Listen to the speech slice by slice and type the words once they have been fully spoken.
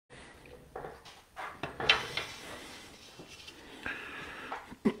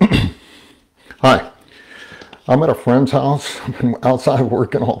I'm at a friend's house. I've been outside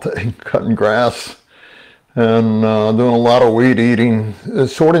working all day, cutting grass, and doing a lot of weed eating,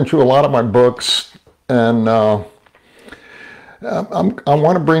 sorting through a lot of my books. And I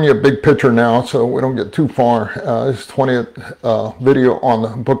want to bring you a big picture now so we don't get too far. This 20th video on the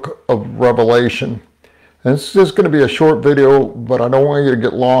book of Revelation. And it's just going to be a short video, but I don't want you to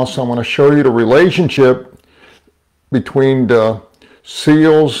get lost. I want to show you the relationship between the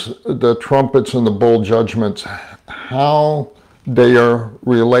seals, the trumpets, and the bowl judgments, how they are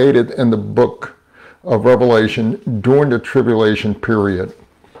related in the book of Revelation during the tribulation period.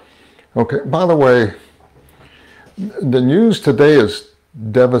 Okay, by the way, the news today is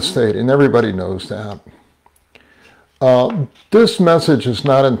devastating. Everybody knows that. This message is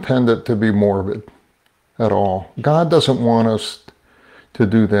not intended to be morbid at all. God doesn't want us to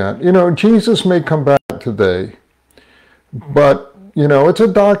do that. You know, Jesus may come back today, but you know, it's a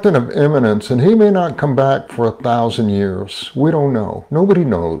doctrine of imminence, and he may not come back for 1,000 years. We don't know. Nobody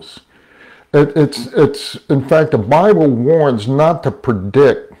knows. It's in fact, the Bible warns not to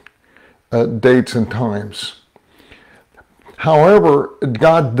predict dates and times. However,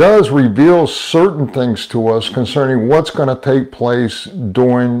 God does reveal certain things to us concerning what's going to take place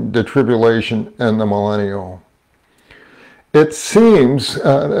during the tribulation and the millennial. It seems,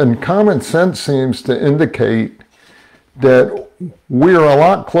 and common sense seems to indicate that we are a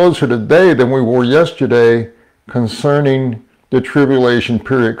lot closer today than we were yesterday concerning the tribulation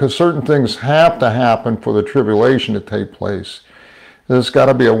period, because certain things have to happen for the tribulation to take place. There's got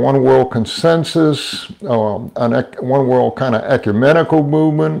to be a one world consensus, one world kind of ecumenical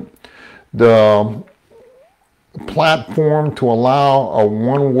movement, the platform to allow a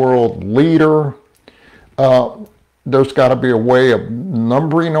one world leader. There's got to be a way of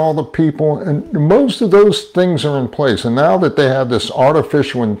numbering all the people, and most of those things are in place. And now that they have this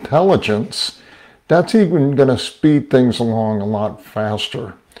artificial intelligence, that's even going to speed things along a lot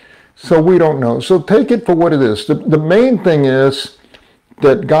faster. So we don't know. So take it for what it is. The main thing is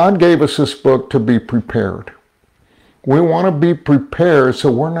that God gave us this book to be prepared. We want to be prepared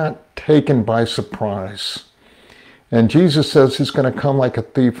so we're not taken by surprise. And Jesus says he's going to come like a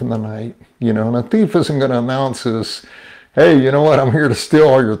thief in the night. You know, and a thief isn't going to announce this, hey, you know what, I'm here to steal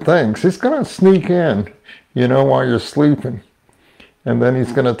all your things. He's going to sneak in, you know, while you're sleeping. And then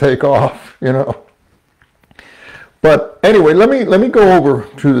he's going to take off, you know. But anyway, let me go over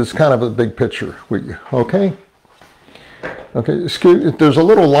to this kind of a big picture with you, okay? Okay, excuse, there's a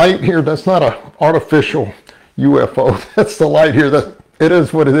little light here. That's not an artificial UFO. That's the light here. That it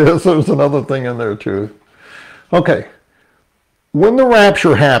is what it is. There's another thing in there too. Okay, when the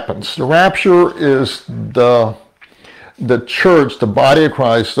rapture happens, the rapture is the church, the body of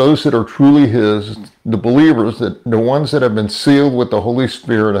Christ, those that are truly his, the believers, the ones that have been sealed with the Holy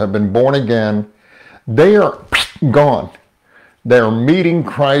Spirit, have been born again, they are gone. They are meeting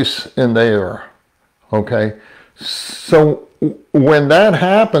Christ in the air, okay? So when that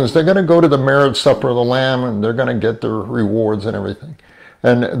happens, they're going to go to the marriage supper of the Lamb, and they're going to get their rewards and everything.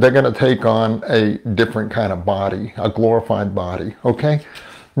 And they're going to take on a different kind of body, a glorified body, okay?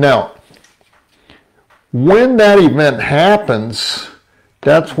 Now, when that event happens,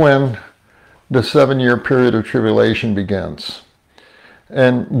 that's when the 7-year period of tribulation begins.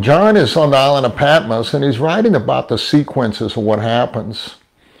 And John is on the island of Patmos, and he's writing about the sequences of what happens.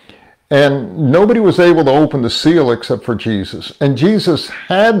 And nobody was able to open the seal except for Jesus. And Jesus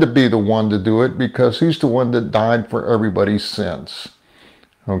had to be the one to do it because he's the one that died for everybody's sins.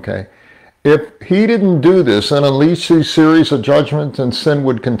 Okay, if he didn't do this and unleash these series of judgments, then sin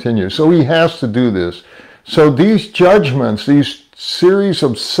would continue. So he has to do this. So these judgments, these series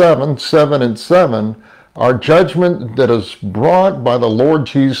of 7, 7, and 7, are judgment that is brought by the Lord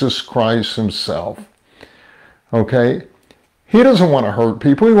Jesus Christ himself. Okay, he doesn't want to hurt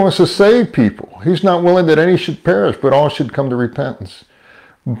people. He wants to save people. He's not willing that any should perish, but all should come to repentance.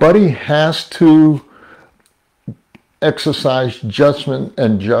 But he has to exercise judgment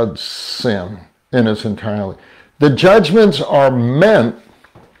and judge sin in its entirety. The judgments are meant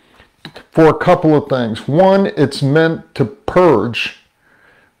for a couple of things. One, it's meant to purge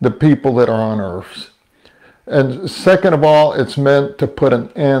the people that are on earth. And second of all, it's meant to put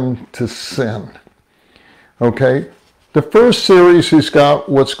an end to sin. Okay? The first series, he's got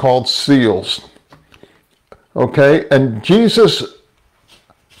what's called seals. Okay? And Jesus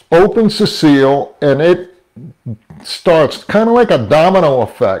opens the seal, and it starts kind of like a domino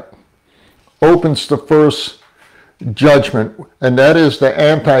effect, opens the first judgment, and that is the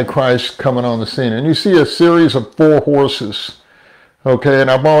Antichrist coming on the scene. And you see a series of 4 horses, okay, and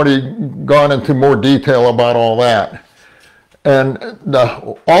I've already gone into more detail about all that. And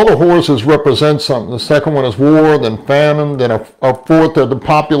all the horses represent something. The second one is war, then famine, then a fourth of the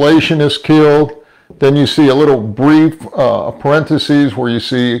population is killed. Then you see a little brief parentheses where you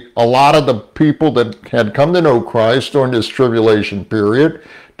see a lot of the people that had come to know Christ during this tribulation period.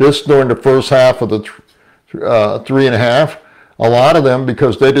 This during the first half of the 3.5. A lot of them,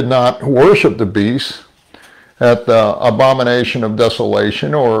 because they did not worship the beast at the abomination of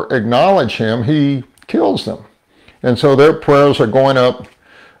desolation or acknowledge him, he kills them. And so their prayers are going up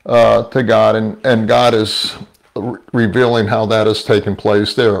to God, and God is revealing how that has taken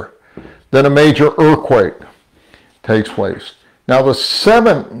place there. Then a major earthquake takes place. Now the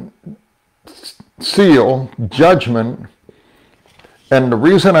seventh seal, judgment, and the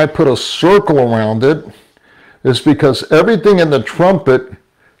reason I put a circle around it is because everything in the trumpet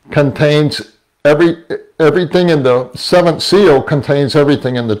contains everything in the seventh seal contains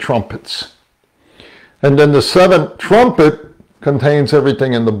everything in the trumpets. And then the seventh trumpet contains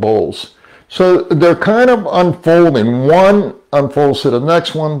everything in the bowls. So they're kind of unfolding. One unfolds to the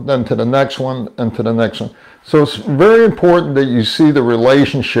next one, then to the next one, and to the next one. So it's very important that you see the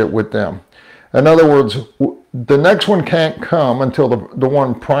relationship with them. In other words, the next one can't come until the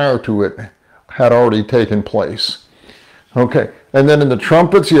one prior to it had already taken place. Okay, and then in the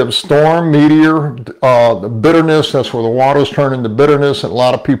trumpets you have storm, meteor, the bitterness, that's where the waters turn into bitterness, and a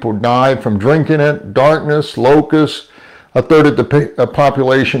lot of people died from drinking it, darkness, locusts, a third of the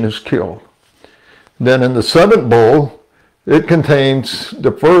population is killed. Then in the seventh bowl, it contains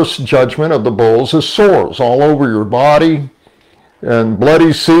the first judgment of the bowls is sores all over your body, and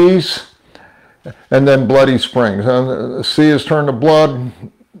bloody seas, and then bloody springs. And the sea is turned to blood,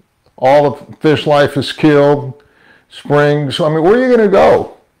 all the fish life is killed, springs. I mean, where are you going to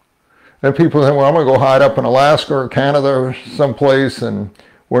go? And people think, well, I'm going to go hide up in Alaska or Canada or someplace, and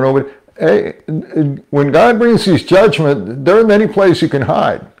where nobody. Hey, when God brings his judgment, there are many places you can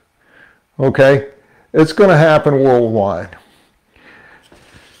hide. Okay? It's going to happen worldwide.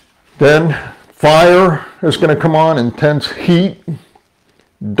 Then fire is going to come on, intense heat,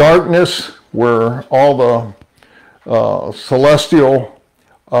 darkness, where all the celestial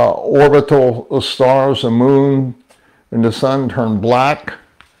orbital stars, the moon and the sun turn black,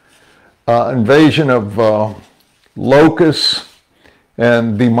 invasion of locusts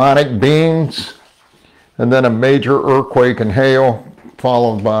and demonic beings, and then a major earthquake and hail,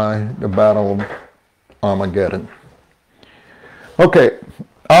 followed by the Battle of Armageddon. Okay,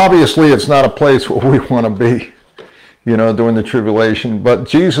 obviously it's not a place where we want to be, you know, during the tribulation, but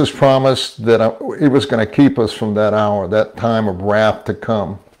Jesus promised that he was going to keep us from that hour, that time of wrath to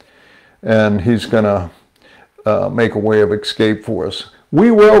come, and he's going to make a way of escape for us.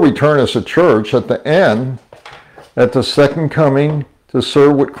 We will return as a church at the end, at the second coming, to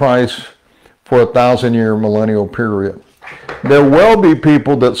serve with Christ for 1,000-year millennial period. There will be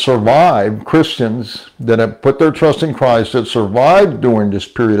people that survive, Christians that have put their trust in Christ, that survived during this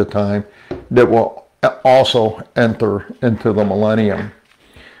period of time, that will also enter into the millennium.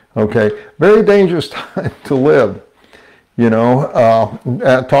 Okay, very dangerous time to live. You know,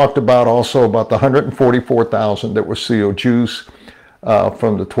 I talked about also about the 144,000 that were sealed, Jews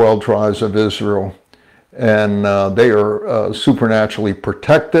from the 12 tribes of Israel. And they are supernaturally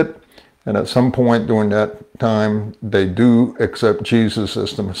protected. And at some point during that time, they do accept Jesus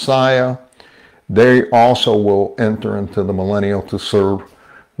as the Messiah. They also will enter into the millennial to serve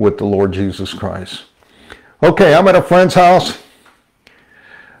with the Lord Jesus Christ. Okay, I'm at a friend's house.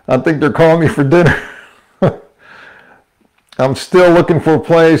 I think they're calling me for dinner. I'm still looking for a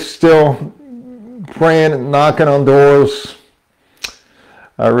place, still praying and knocking on doors.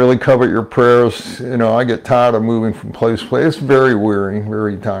 I really covet your prayers. You know, I get tired of moving from place to place. It's very wearing,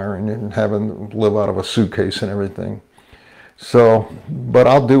 very tiring, and having to live out of a suitcase and everything. So, but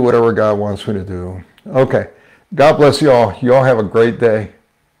I'll do whatever God wants me to do. Okay. God bless you all. You all have a great day.